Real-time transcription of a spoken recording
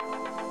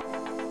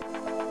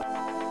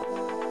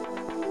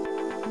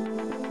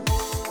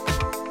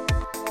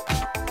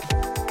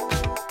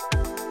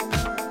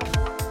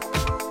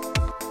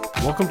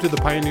Welcome to the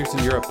Pioneers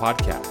in Europe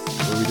podcast,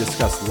 where we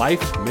discuss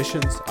life,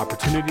 missions,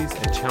 opportunities,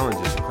 and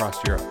challenges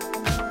across Europe.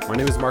 My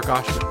name is Mark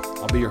Oshman.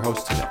 I'll be your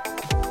host today.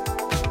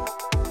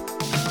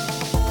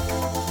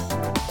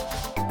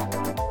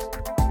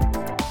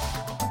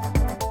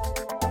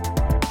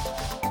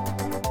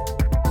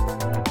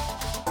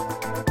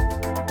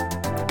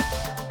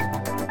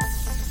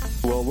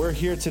 Well, we're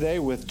here today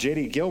with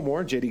J.D.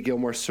 Gilmore. J.D.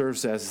 Gilmore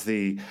serves as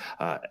the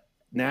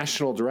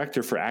National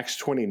Director for Acts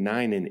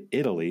 29 in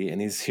Italy,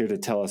 and he's here to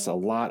tell us a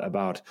lot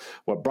about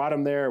what brought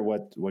him there,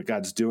 what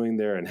God's doing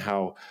there, and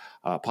how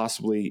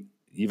possibly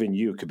even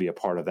you could be a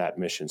part of that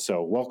mission.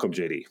 So welcome,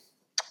 JD.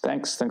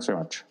 Thanks very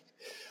much.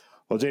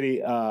 Well,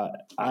 JD,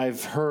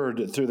 I've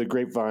heard through the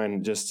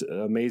grapevine just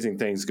amazing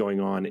things going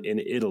on in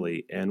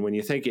Italy, and when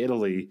you think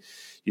Italy,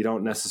 you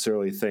don't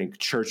necessarily think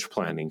church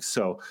planting.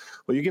 So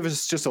will you give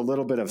us just a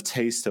little bit of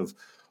taste of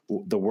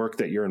the work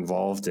that you're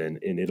involved in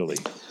Italy?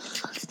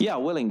 Yeah,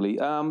 willingly.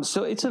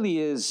 So Italy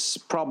is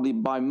probably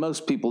by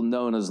most people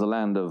known as the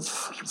land of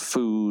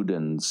food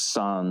and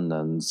sun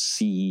and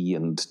sea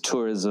and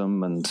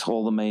tourism and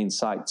all the main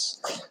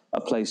sites.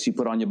 A place you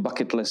put on your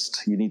bucket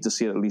list. You need to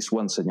see it at least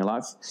once in your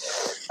life.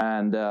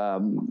 And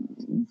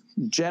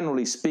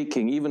generally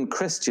speaking, even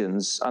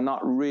Christians are not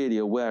really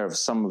aware of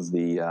some of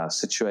the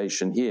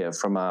situation here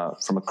from a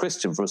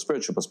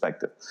spiritual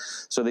perspective.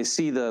 So they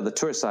see the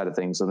tourist side of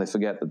things and they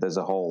forget that there's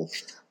a whole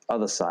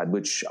other side,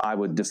 which I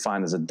would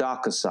define as a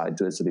darker side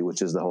to Italy,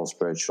 which is the whole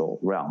spiritual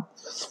realm.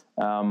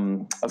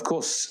 Of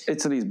course,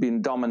 Italy's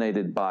been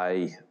dominated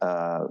by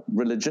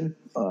religion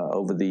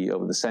over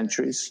the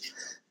centuries.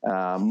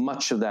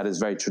 Much of that is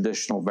very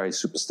traditional, very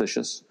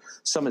superstitious.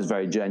 Some is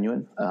very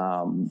genuine,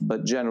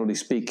 but generally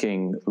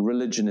speaking,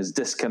 religion is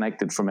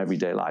disconnected from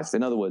everyday life.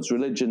 In other words,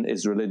 religion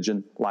is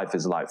religion, life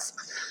is life,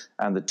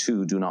 and the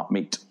two do not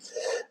meet.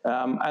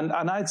 And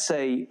I'd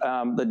say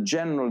that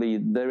generally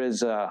there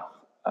is a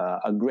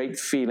great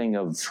feeling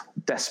of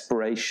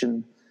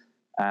desperation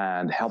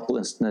and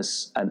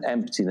helplessness and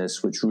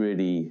emptiness, which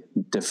really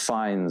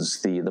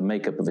defines the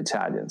makeup of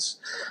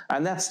Italians,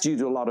 and that's due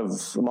to a lot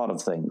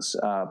of things.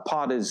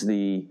 Part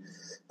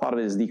of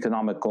it is the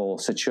economical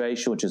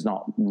situation, which is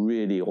not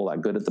really all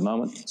that good at the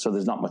moment. So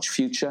there's not much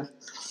future.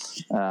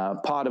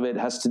 Part of it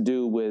has to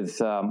do with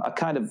a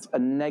kind of a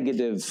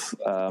negative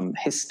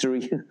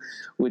history,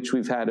 which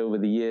we've had over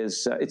the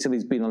years.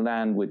 Italy's been a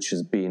land which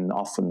has been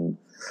often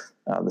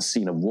the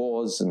scene of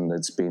wars, and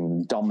it's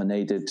been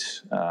dominated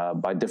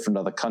by different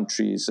other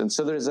countries. And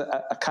so there's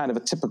a kind of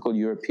a typical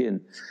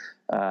European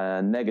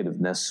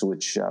negativeness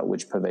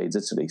which pervades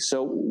Italy.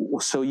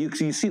 So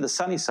you see the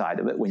sunny side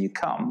of it when you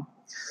come,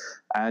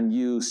 and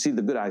you see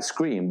the good ice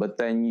cream, but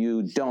then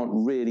you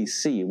don't really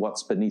see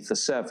what's beneath the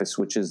surface,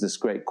 which is this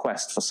great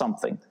quest for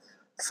something,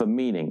 for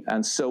meaning.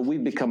 And so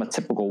we've become a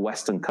typical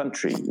Western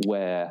country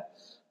where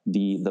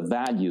the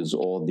values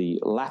or the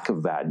lack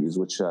of values,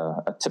 which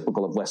are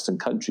typical of Western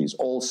countries,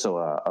 also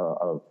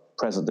are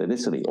present in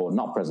Italy or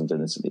not present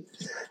in Italy.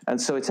 And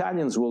so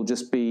Italians will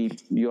just be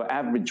your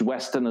average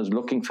Westerners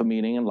looking for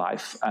meaning in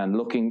life and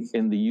looking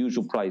in the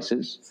usual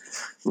places,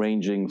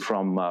 ranging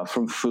from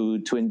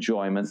food to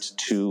enjoyment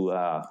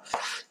to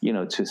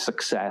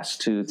success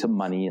to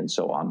money and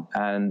so on.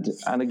 And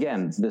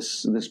again,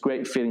 this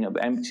great feeling of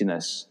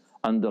emptiness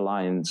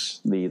underlines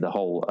the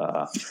whole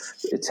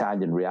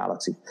Italian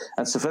reality.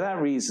 And so for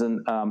that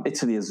reason,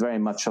 Italy is very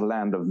much a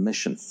land of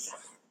mission.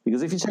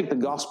 Because if you take the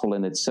gospel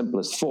in its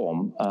simplest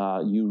form,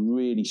 you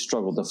really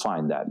struggle to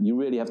find that. You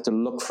really have to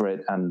look for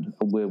it, and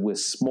we're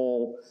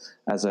small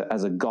as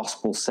a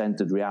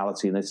gospel-centered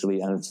reality in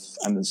Italy,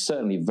 and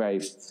certainly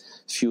very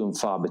few and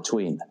far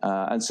between.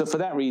 And so for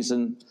that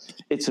reason,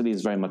 Italy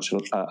is very much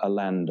a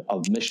land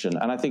of mission.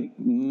 And I think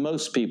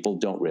most people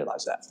don't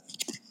realize that.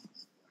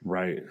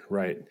 Right.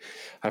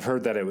 I've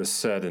heard that it was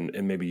said,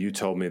 and maybe you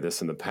told me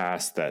this in the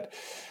past, that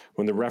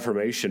when the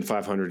Reformation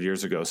 500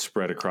 years ago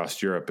spread across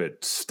Europe,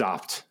 it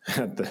stopped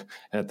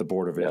at the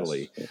border of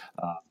Italy.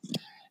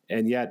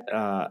 And yet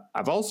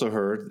I've also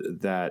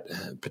heard that,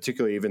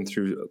 particularly even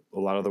through a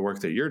lot of the work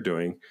that you're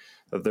doing,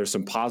 that there's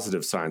some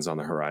positive signs on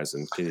the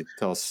horizon. Can you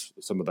tell us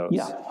some of those?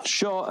 Yeah,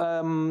 sure.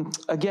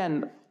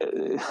 Again,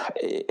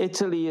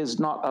 Italy is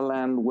not a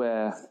land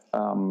where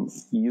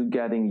you're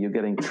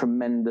getting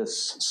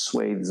tremendous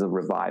swathes of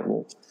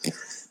revival.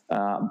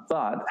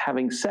 But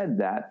having said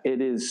that,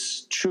 it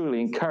is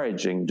truly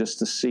encouraging just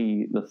to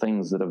see the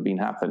things that have been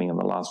happening in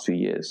the last few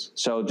years.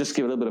 So just to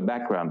give a little bit of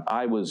background,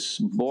 I was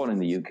born in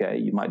the UK.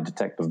 You might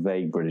detect a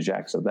vague British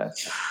accent there.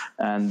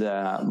 And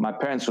my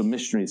parents were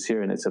missionaries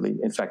here in Italy,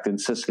 in fact, in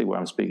Sicily, where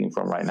I'm speaking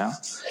from right now.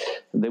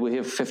 They were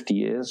here for 50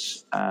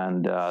 years,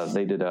 and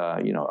they did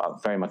a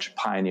very much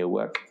pioneer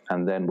work,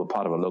 and then were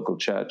part of a local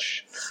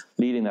church,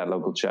 leading that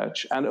local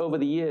church. And over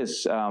the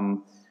years,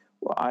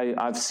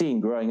 I've seen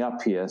growing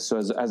up here. So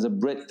as a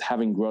Brit,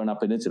 having grown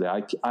up in Italy,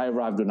 I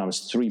arrived when I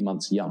was 3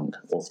 months young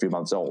or 3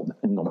 months old.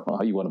 I don't know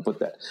how you want to put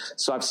that.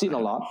 So I've seen a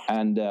lot,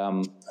 and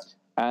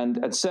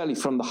certainly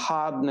from the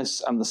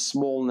hardness and the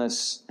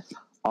smallness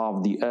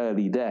of the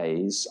early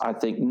days, I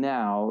think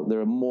now there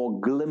are more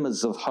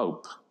glimmers of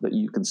hope that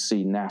you can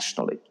see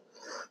nationally.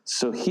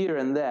 So here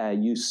and there,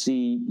 you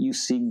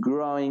see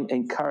growing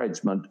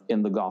encouragement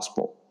in the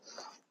gospel.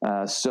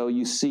 So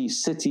you see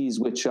cities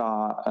which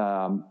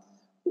have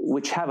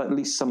at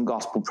least some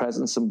gospel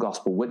presence, some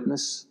gospel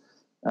witness.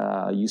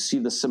 You see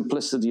the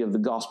simplicity of the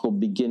gospel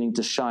beginning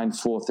to shine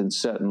forth in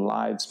certain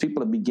lives.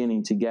 People are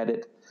beginning to get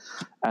it.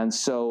 And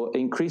so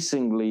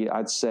increasingly,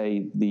 I'd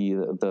say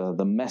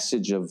the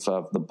message of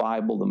the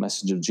Bible, the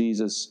message of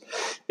Jesus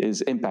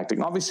is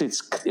impacting. Obviously,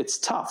 it's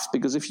tough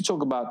because if you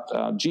talk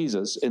about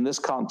Jesus in this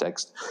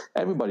context,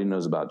 everybody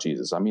knows about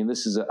Jesus. I mean,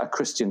 this is a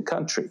Christian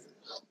country.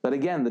 But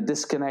again, the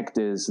disconnect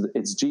is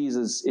it's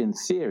Jesus in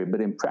theory, but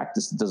in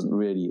practice, it doesn't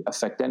really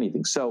affect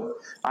anything. So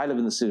I live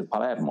in the city of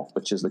Palermo,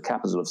 which is the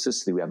capital of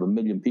Sicily. We have 1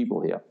 million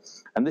people here.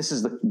 And this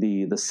is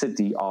the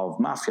city of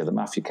mafia, the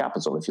mafia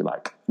capital, if you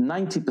like.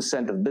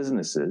 90% of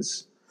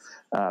businesses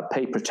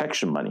pay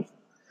protection money.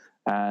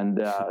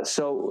 And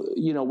so,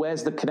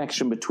 where's the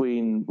connection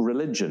between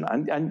religion?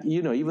 And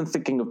even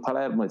thinking of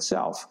Palermo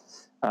itself,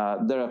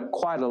 there are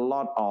quite a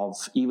lot of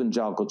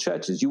evangelical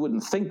churches. You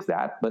wouldn't think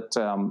that, but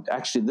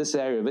actually this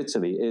area of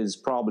Italy is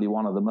probably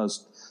one of the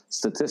most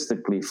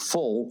statistically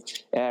full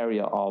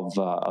area of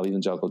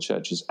evangelical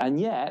churches. And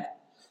yet,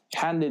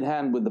 hand in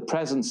hand with the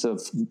presence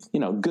of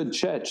good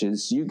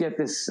churches, you get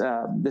this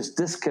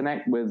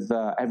disconnect with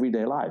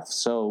everyday life.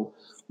 So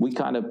we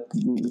kind of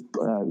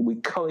we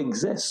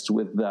coexist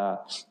with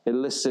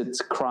illicit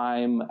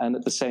crime, and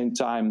at the same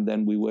time,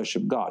 then we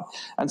worship God.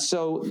 And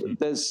so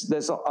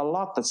there's a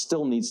lot that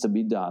still needs to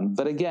be done.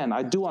 But again,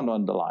 I do want to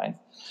underline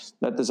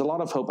that there's a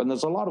lot of hope and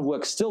there's a lot of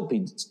work still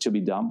to be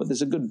done. But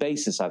there's a good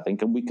basis, I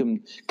think, and we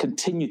can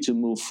continue to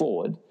move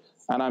forward.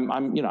 And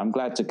I'm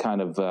glad to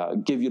kind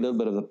of give you a little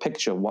bit of the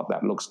picture of what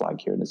that looks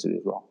like here in the city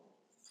as well.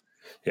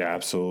 Yeah,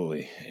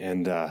 absolutely.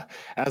 And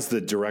as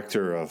the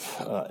director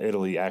of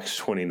Italy Acts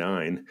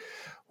 29,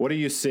 what are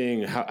you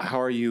seeing?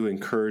 How are you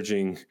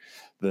encouraging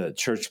the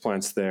church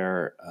plants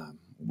there?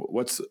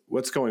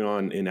 What's going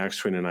on in Acts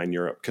 29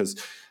 Europe?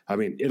 Because, I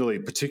mean, Italy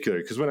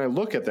particularly, because when I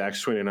look at the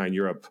Acts 29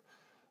 Europe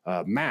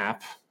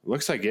map, it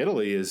looks like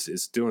Italy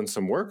is doing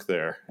some work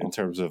there in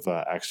terms of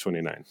Acts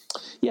 29.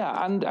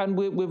 Yeah, and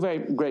we're very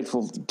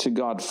grateful to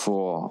God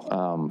for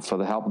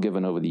the help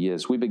given over the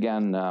years. We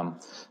began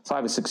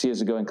 5 or 6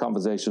 years ago in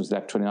conversations with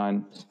Acts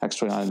 29.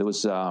 There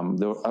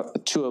were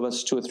two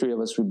or three of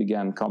us who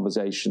began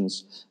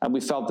conversations, and we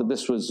felt that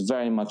this was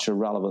very much a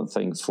relevant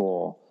thing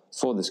for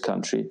this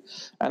country.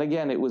 And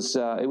again, it was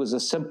a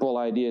simple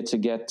idea to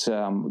get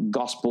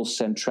gospel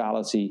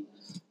centrality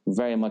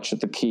very much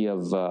at the key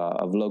of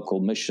local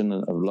mission,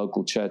 of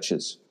local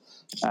churches.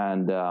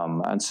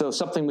 And so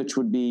something which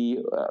would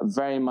be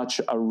very much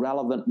a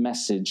relevant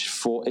message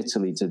for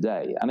Italy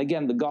today. And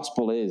again, the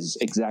gospel is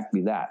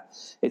exactly that.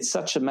 It's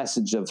such a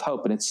message of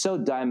hope, and it's so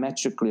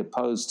diametrically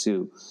opposed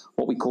to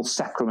what we call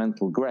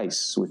sacramental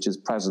grace, which is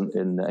present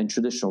in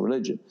traditional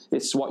religion.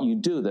 It's what you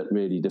do that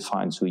really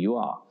defines who you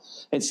are.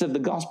 Instead, the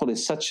gospel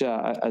is such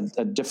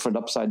a different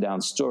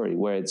upside-down story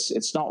where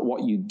it's not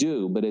what you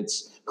do, but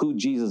it's who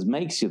Jesus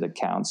makes you that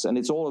counts, and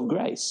it's all of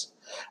grace.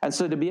 And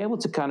so to be able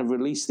to kind of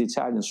release the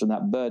Italians from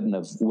that burden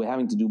of we're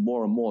having to do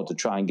more and more to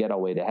try and get our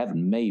way to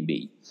heaven,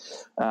 maybe,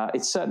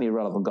 it's certainly a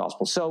relevant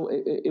gospel. So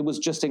it was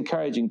just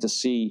encouraging to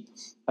see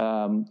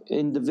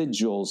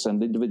individuals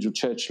and individual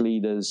church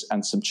leaders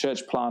and some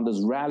church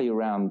planters rally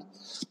around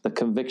the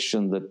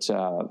conviction that,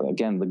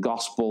 again, the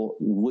gospel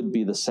would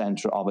be the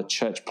center of a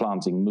church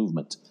planting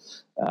movement,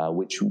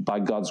 which by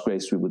God's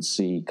grace we would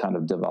see kind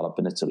of develop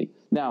in Italy.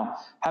 Now,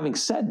 having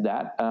said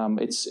that,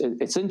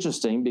 it's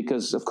interesting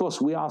because, of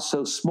course, we are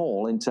so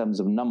small in terms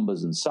of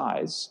numbers and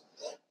size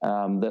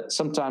that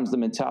sometimes the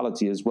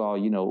mentality is, well,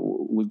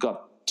 we've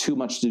got too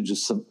much to do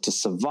to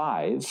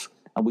survive,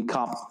 and we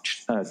can't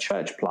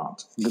church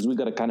plant because we've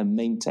got to kind of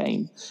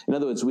maintain. In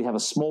other words, we have a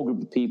small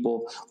group of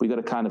people, we've got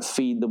to kind of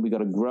feed them, we've got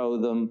to grow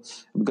them,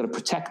 we've got to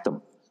protect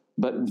them.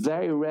 But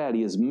very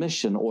rarely is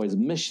mission or is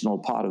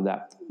missional part of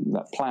that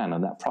plan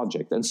and that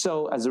project. And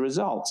so as a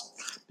result,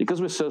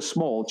 because we're so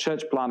small,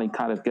 church planting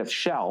kind of gets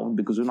shelved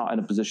because we're not in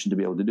a position to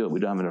be able to do it. We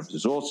don't have enough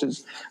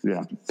resources, we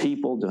don't have enough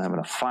people, don't have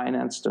enough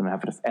finance, don't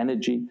have enough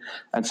energy.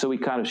 And so we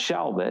kind of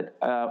shelve it.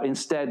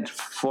 Instead,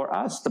 for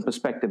us, the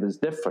perspective is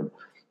different.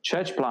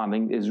 Church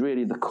planting is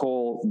really the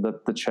call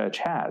that the church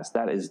has.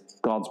 That is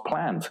God's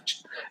plan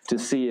to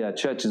see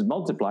churches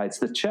multiply. It's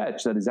the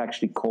church that is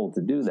actually called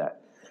to do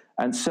that.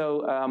 And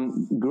so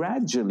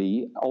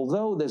gradually,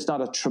 although there's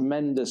not a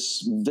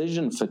tremendous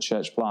vision for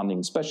church planting,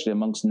 especially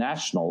amongst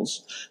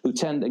nationals who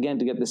tend, again,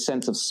 to get this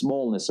sense of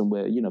smallness and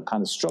we're,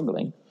 kind of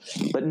struggling,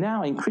 But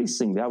now,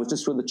 increasingly, I was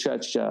just with the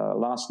church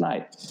last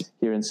night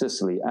here in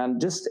Sicily, and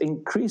just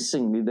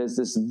increasingly there's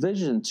this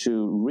vision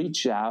to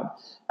reach out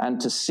and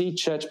to see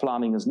church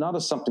planting as not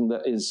as something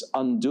that is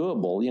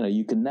undoable,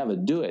 you can never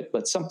do it,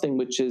 but something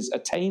which is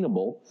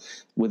attainable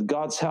with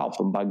God's help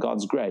and by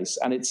God's grace.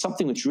 And it's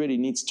something which really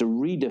needs to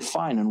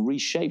redefine and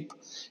reshape,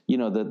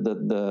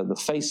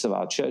 the face of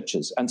our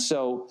churches. And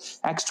so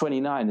Acts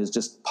 29 is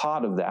just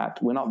part of that.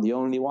 We're not the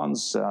only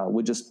ones.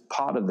 We're just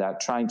part of that,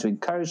 trying to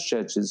encourage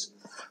churches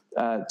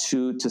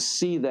to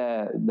see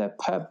their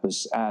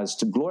purpose as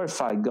to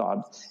glorify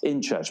God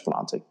in church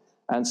planting.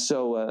 And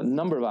so a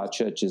number of our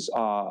churches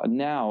are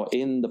now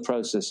in the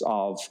process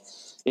of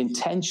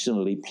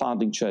intentionally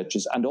planting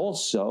churches and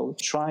also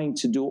trying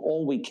to do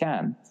all we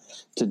can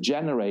to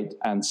generate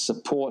and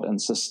support and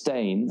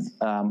sustain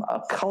a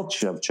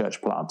culture of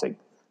church planting.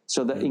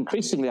 So that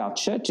increasingly our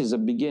churches are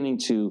beginning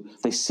to,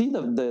 they see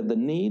the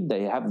need,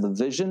 they have the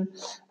vision,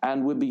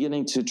 and we're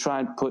beginning to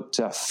try and put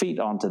feet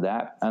onto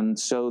that, and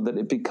so that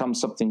it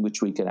becomes something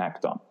which we can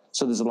act on.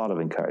 So there's a lot of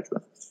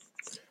encouragement.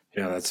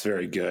 Yeah, that's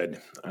very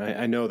good.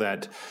 I know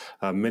that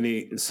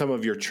some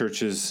of your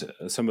churches,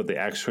 some of the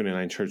Acts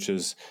 29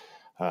 churches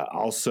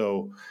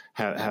also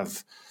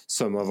have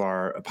some of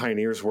our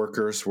Pioneers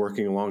workers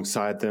working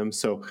alongside them.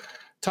 So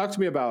talk to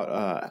me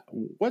about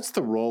what's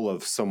the role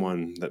of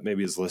someone that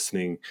maybe is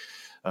listening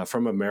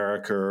from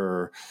America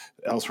or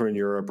elsewhere in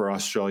Europe or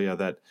Australia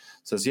that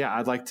says, yeah,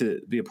 I'd like to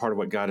be a part of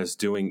what God is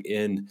doing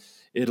in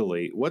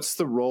Italy. What's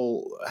the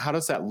role? How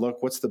does that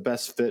look? What's the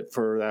best fit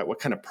for that? What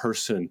kind of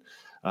person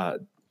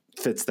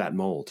fits that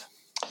mold?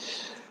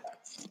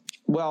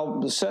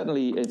 Well,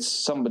 certainly it's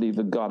somebody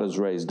that God has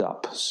raised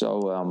up.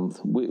 So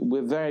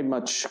we're very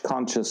much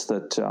conscious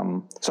that,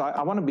 so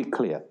I want to be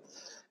clear.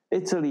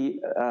 Italy,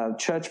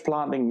 church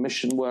planting,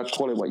 mission work,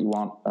 call it what you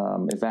want,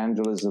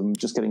 evangelism,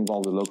 just getting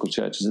involved with local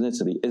churches in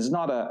Italy is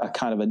not a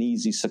kind of an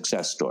easy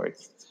success story.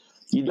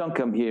 You don't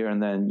come here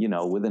and then,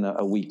 within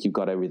a week you've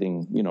got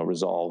everything,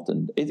 resolved.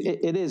 And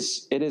it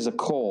is a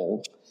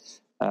call,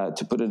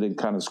 to put it in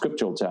kind of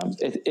scriptural terms,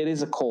 it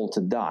is a call to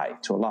die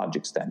to a large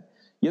extent.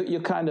 You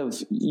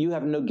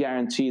have no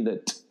guarantee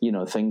that,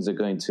 things are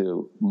going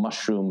to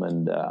mushroom,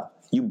 and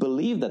you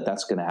believe that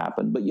that's going to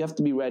happen, but you have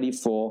to be ready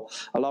for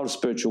a lot of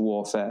spiritual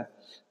warfare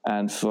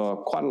and for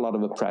quite a lot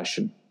of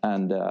oppression.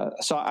 And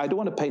so I don't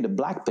want to paint a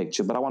black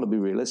picture, but I want to be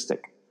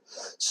realistic.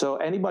 So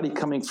anybody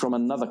coming from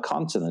another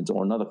continent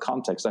or another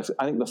context,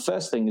 I think the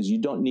first thing is you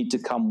don't need to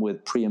come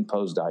with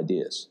pre-imposed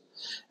ideas.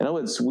 In other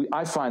words,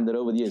 I find that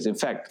over the years, in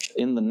fact,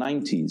 in the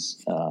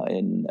 90s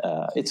in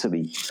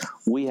Italy,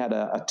 we had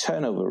a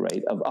turnover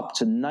rate of up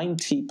to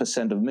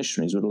 90% of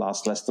missionaries would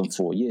last less than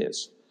 4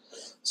 years.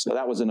 So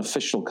that was an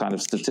official kind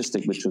of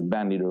statistic which was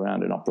bandied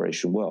around in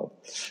Operation World.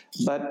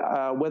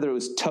 But whether it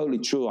was totally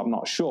true, I'm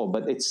not sure.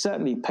 But it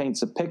certainly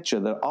paints a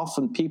picture that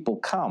often people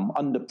come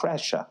under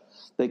pressure.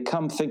 They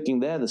come thinking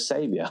they're the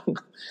savior.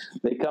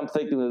 They come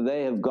thinking that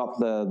they have got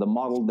the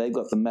model, they've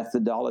got the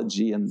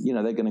methodology, and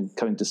they're going to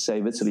come to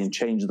save Italy and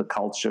change the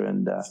culture.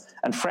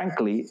 And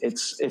frankly,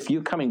 if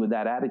you're coming with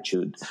that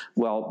attitude,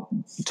 well,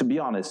 to be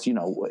honest,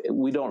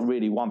 we don't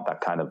really want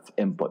that kind of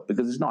input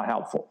because it's not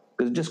helpful,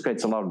 because it just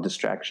creates a lot of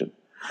distraction.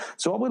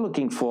 So what we're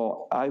looking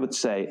for, I'd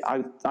say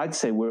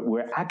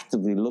we're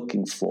actively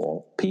looking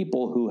for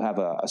people who have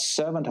a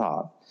servant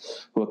heart,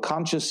 who are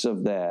conscious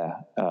of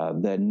their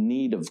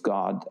need of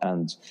God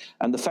and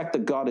the fact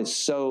that God is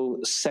so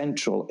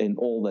central in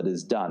all that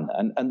is done,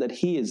 and that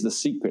He is the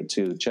secret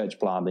to church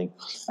planting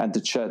and to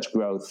church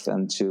growth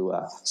and to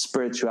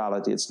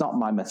spirituality. It's not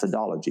my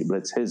methodology, but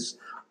it's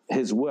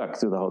His work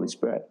through the Holy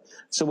Spirit.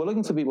 So we're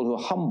looking for people who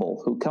are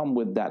humble, who come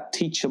with that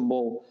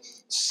teachable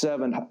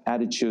servant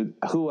attitude,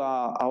 who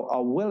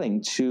are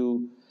willing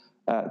to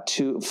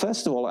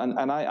first of all,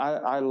 and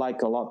I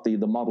like a lot the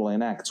model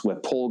in Acts where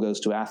Paul goes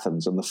to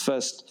Athens, and the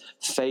first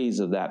phase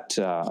of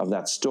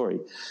that story,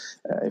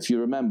 if you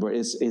remember,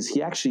 is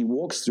he actually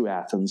walks through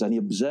Athens and he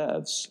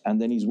observes,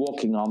 and then he's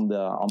walking on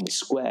the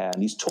square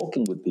and he's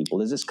talking with people.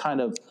 There's this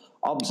kind of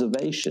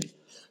observation.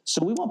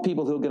 So we want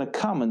people who are going to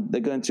come and they're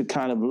going to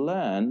kind of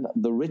learn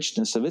the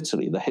richness of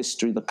Italy, the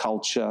history, the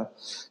culture.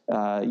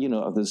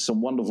 There's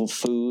some wonderful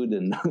food,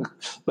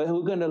 but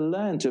who are going to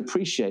learn to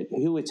appreciate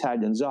who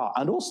Italians are,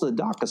 and also the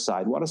darker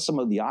side. What are some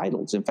of the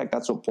idols? In fact,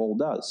 that's what Paul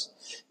does.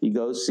 He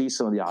goes, sees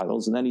some of the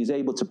idols, and then he's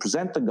able to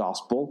present the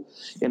gospel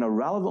in a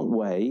relevant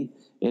way,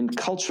 in a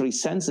culturally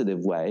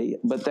sensitive way,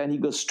 but then he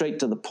goes straight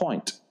to the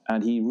point,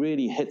 and he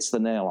really hits the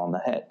nail on the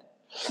head.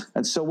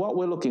 And so what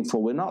we're looking for,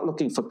 we're not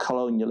looking for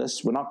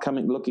colonialists. We're not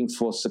looking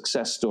for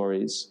success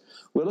stories.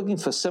 We're looking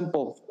for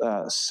simple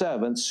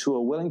servants who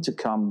are willing to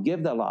come,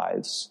 give their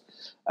lives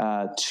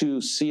to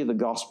see the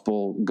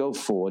gospel go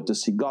forward, to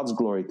see God's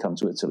glory come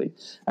to Italy,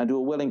 and who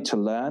are willing to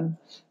learn,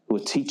 who are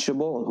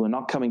teachable, who are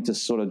not coming to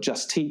sort of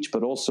just teach,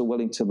 but also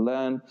willing to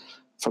learn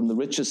from the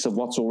richness of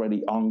what's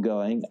already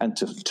ongoing, and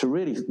to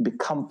really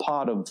become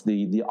part of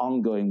the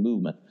ongoing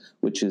movement,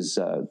 which is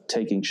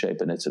taking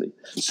shape in Italy.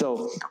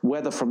 So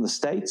whether from the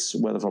States,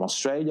 whether from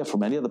Australia,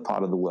 from any other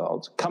part of the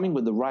world, coming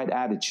with the right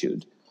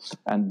attitude,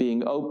 and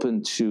being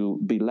open to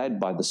be led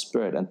by the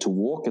Spirit and to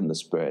walk in the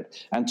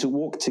Spirit and to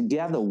walk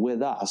together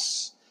with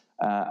us.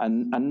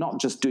 And not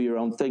just do your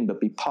own thing, but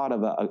be part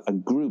of a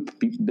group,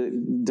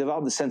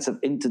 develop the sense of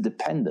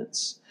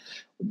interdependence.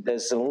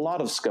 There's a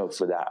lot of scope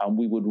for that, and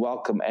we would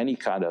welcome any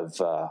kind of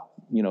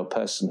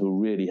person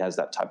who really has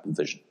that type of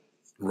vision.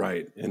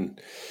 Right,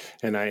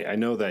 and I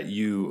know that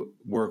you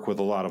work with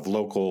a lot of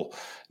local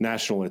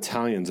national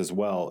Italians as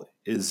well.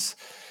 Is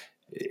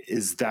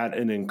that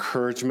an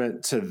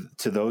encouragement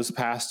to those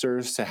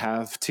pastors to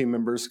have team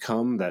members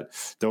come that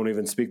don't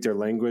even speak their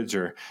language,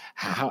 or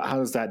how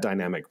does that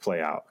dynamic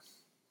play out?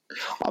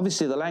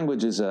 Obviously, the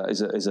language is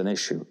an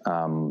issue.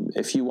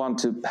 If you want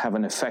to have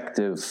an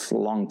effective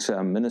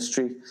long-term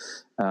ministry,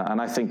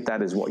 and I think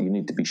that is what you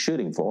need to be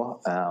shooting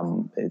for,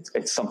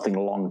 it's something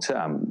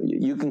long-term.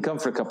 You can come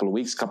for a couple of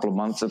weeks, couple of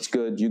months, that's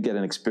good. You get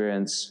an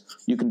experience,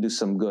 you can do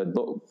some good.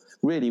 But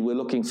really, we're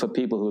looking for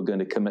people who are going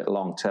to commit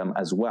long-term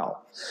as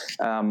well.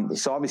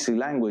 So obviously,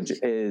 language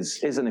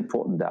is an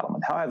important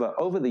element. However,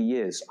 over the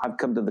years, I've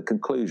come to the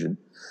conclusion,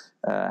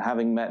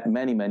 having met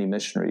many, many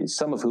missionaries,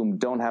 some of whom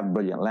don't have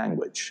brilliant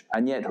language,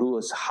 and yet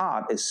whose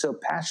heart is so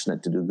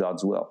passionate to do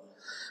God's will.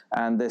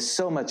 And there's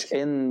so much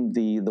in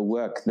the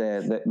work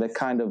there that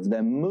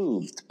they're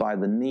moved by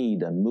the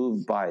need and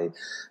moved by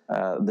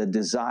the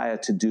desire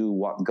to do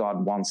what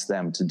God wants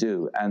them to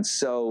do. And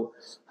so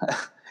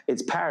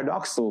it's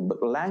paradoxical,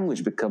 but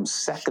language becomes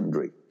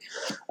secondary.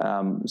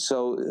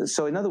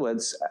 So in other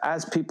words,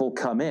 as people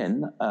come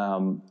in,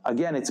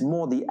 again, it's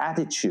more the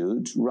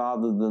attitude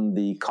rather than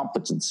the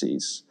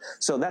competencies.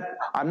 So that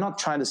I'm not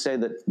trying to say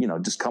that,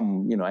 just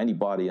come,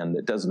 anybody, and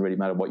it doesn't really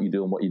matter what you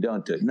do and what you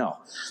don't do. No,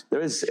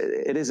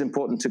 it is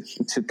important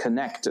to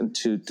connect and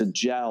to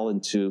gel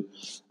and to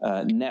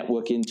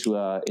network into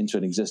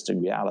an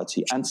existing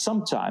reality. And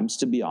sometimes,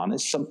 to be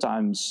honest,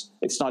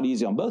 it's not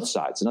easy on both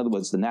sides. In other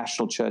words, the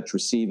national church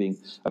receiving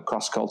a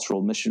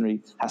cross-cultural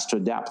missionary has to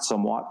adapt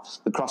somewhat.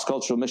 The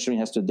cross-cultural missionary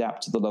has to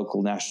adapt to the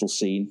local national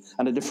scene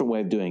and a different way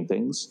of doing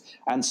things,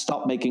 and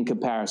stop making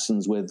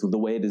comparisons with the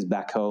way it is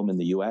back home in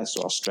the US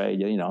or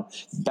Australia.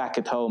 Back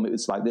at home,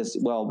 it's like this.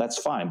 Well, that's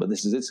fine, but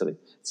this is Italy.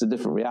 It's a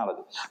different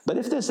reality. But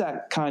if there's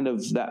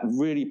that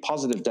really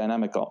positive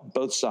dynamic on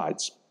both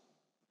sides,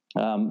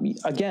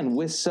 again,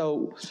 we're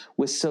so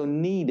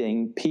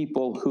needing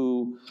people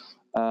who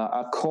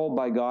are called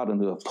by God and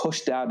who are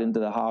pushed out into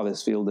the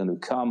harvest field and who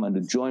come and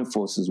who join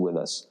forces with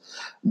us,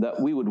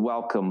 that we would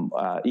welcome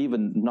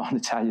even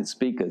non-Italian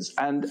speakers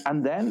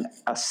and then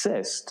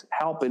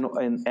help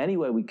in any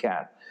way we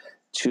can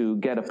to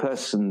get a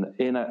person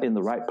in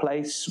the right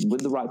place,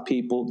 with the right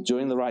people,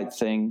 doing the right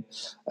thing,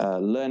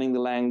 learning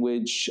the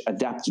language,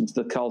 adapting to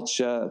the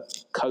culture,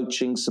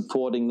 coaching,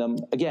 supporting them.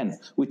 Again,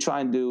 we try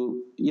and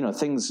do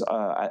things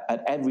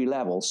at every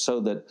level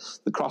so that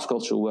the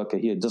cross-cultural worker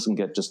here doesn't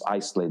get just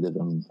isolated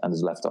and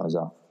is left on his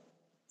own.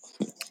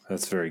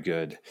 That's very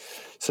good.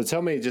 So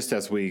tell me, just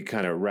as we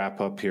kind of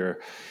wrap up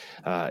here,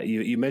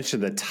 you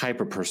mentioned the type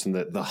of person,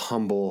 the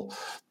humble,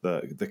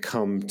 the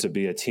come to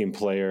be a team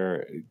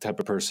player type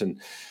of person.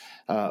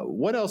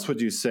 What else would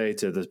you say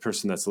to the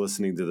person that's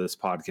listening to this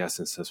podcast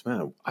and says,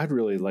 man, I'd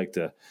really like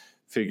to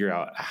figure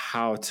out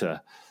how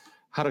to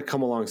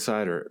come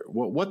alongside, or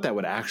what that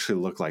would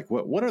actually look like?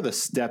 What are the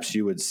steps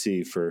you would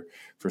see for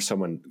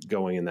someone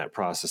going in that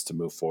process to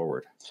move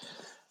forward?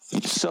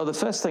 So the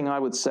first thing I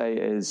would say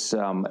is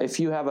if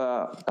you have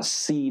a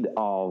seed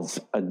of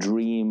a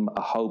dream,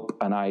 a hope,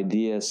 an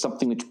idea,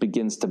 something which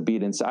begins to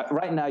beat inside.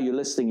 Right now you're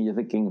listening and you're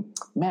thinking,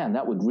 man,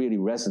 that would really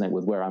resonate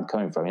with where I'm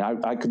coming from.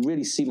 I could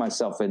really see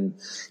myself in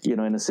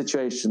a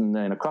situation,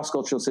 in a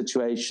cross-cultural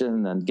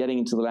situation, and getting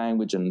into the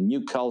language and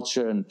new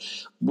culture, and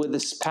with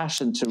this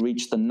passion to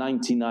reach the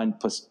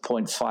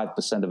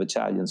 99.5% of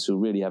Italians who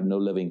really have no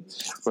living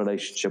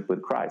relationship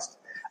with Christ.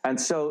 And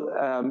so,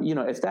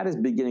 if that is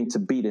beginning to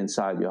beat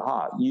inside your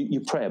heart, you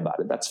pray about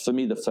it. That's, for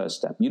me, the first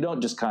step. You don't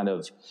just kind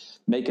of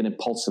make an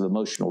impulsive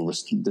emotional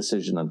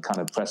decision and kind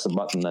of press a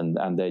button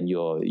and then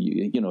your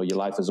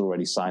life is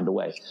already signed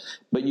away.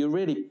 But you're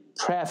really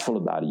prayerful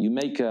about it. You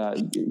make a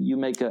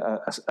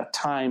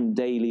time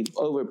daily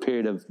over a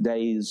period of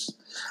days.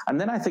 And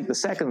then I think the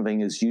second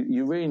thing is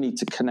you really need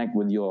to connect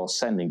with your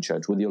sending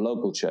church, with your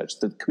local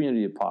church, the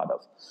community you're part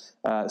of.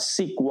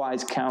 Seek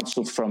wise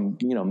counsel from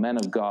men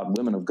of God,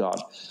 women of God,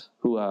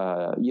 who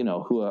are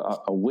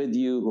with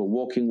you, who are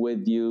walking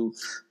with you,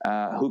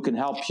 who can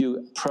help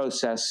you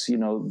process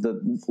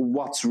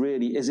what's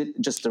really, is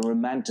it just a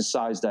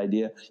romanticized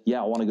idea?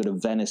 Yeah, I want to go to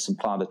Venice and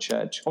plant a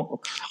church,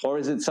 or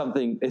is it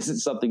something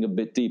a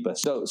bit deeper?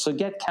 So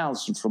get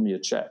counsel from your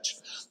church.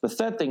 The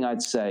third thing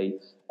I'd say,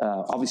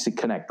 obviously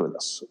connect with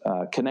us,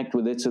 connect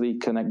with Italy,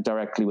 connect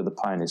directly with the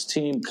Pioneers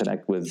team,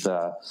 connect with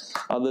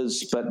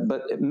others,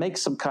 but make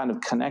some kind of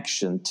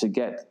connection to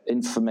get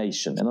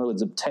information. In other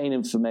words, obtain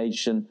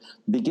information,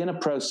 begin a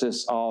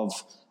process of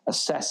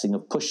assessing,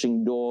 of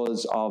pushing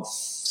doors, of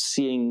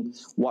seeing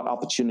what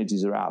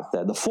opportunities are out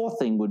there. The fourth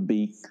thing would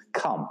be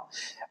come.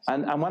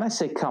 And when I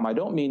say come, I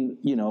don't mean,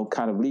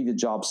 kind of leave your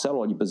job, sell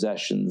all your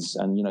possessions,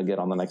 and, get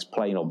on the next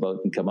plane or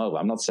boat and come over.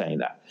 I'm not saying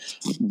that.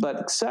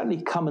 But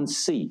certainly come and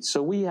see.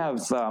 So we have,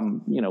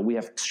 we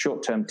have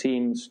short-term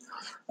teams.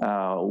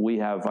 We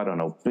have,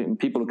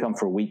 people who come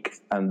for a week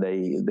and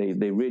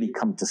they really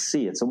come to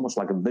see. It's almost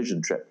like a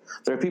vision trip.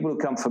 There are people who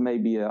come for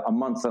maybe a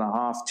month and a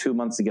half, 2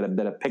 months to get a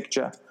better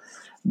picture.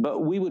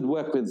 But we would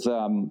work with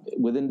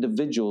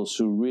individuals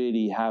who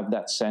really have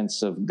that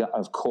sense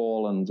of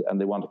call and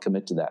they want to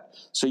commit to that.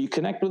 So you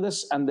connect with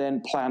us and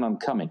then plan on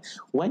coming.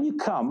 When you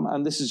come,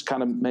 and this is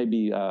kind of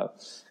maybe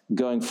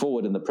going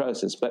forward in the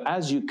process, but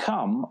as you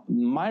come,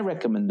 my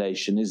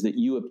recommendation is that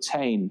you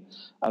obtain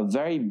a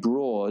very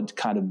broad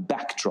kind of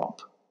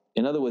backdrop.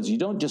 In other words, you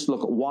don't just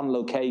look at one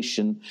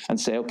location and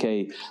say,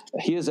 okay,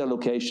 here's a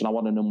location, I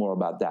want to know more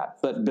about that.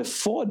 But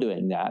before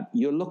doing that,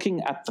 you're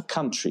looking at the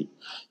country.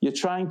 You're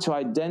trying to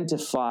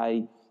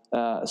identify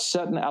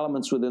certain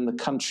elements within the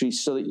country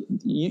so that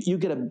you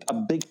get a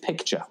big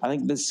picture. I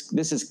think this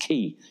is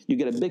key. You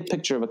get a big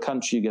picture of a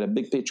country, you get a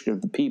big picture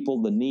of the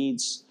people, the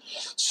needs.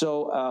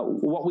 So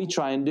what we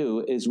try and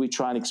do is we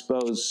try and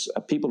expose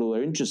people who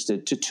are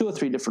interested to 2 or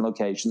 3 different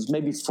locations,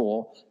 maybe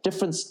 4,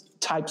 different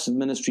types of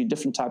ministry,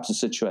 different types of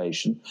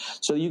situation.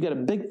 So you get a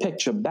big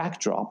picture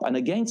backdrop, and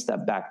against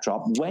that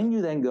backdrop, when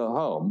you then go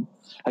home,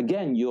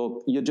 again,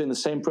 you're doing the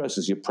same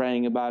process. You're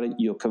praying about it,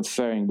 you're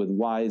conferring with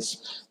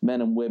wise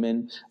men and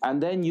women,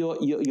 and then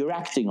you're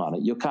acting on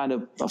it. You're kind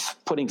of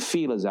putting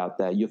feelers out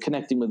there. You're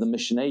connecting with the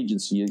mission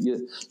agency.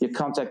 You're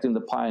contacting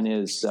the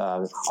Pioneers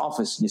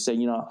office, and you're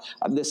saying,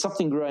 there's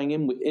something growing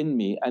in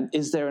me, and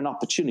is there an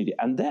opportunity?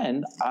 And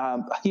then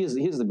here's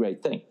the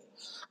great thing.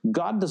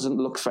 God doesn't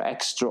look for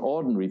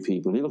extraordinary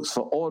people. He looks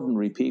for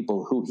ordinary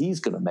people who he's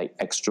going to make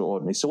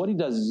extraordinary. So what he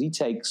does is he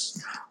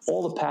takes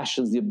all the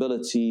passions, the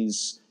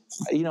abilities,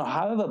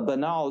 however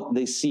banal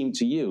they seem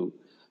to you.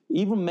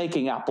 Even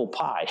making apple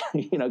pie,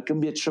 can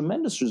be a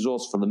tremendous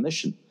resource for the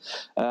mission.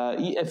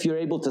 If you're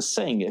able to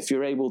sing, if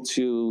you're able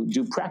to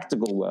do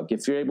practical work,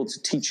 if you're able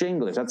to teach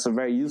English, that's a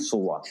very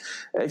useful one.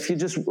 If you're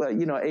just,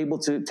 able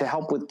to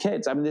help with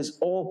kids. I mean, there's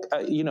all,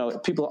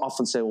 people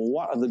often say, well,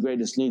 what are the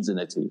greatest needs in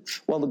Italy?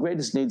 Well, the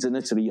greatest needs in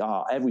Italy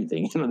are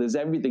everything. There's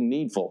everything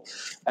needful.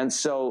 And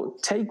so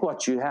take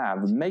what you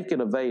have, make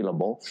it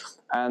available,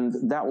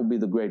 and that will be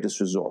the greatest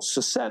resource. So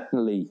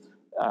certainly,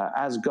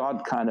 as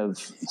God kind of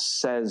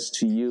says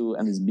to you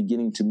and is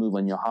beginning to move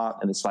on your heart,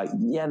 and it's like,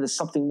 yeah, there's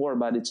something more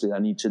about Italy I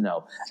need to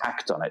know,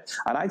 act on it.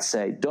 And I'd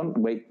say, don't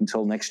wait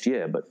until next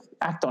year, but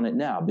act on it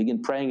now.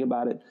 Begin praying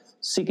about it,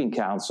 seeking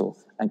counsel,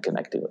 and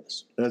connecting with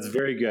us. That's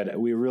very good.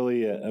 We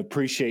really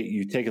appreciate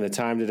you taking the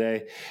time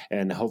today,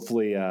 and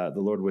hopefully the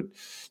Lord would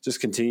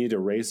just continue to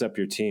raise up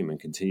your team and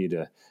continue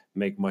to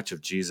make much of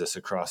Jesus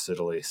across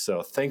Italy.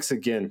 So thanks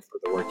again for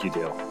the work you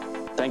do.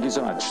 Thank you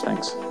so much.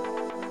 Thanks.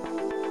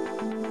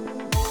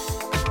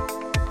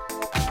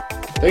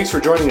 Thanks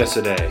for joining us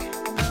today.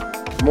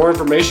 For more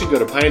information, go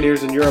to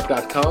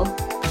pioneersineurope.com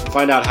and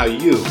find out how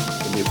you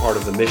can be a part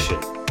of the mission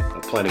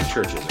of planting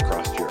churches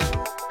across Europe.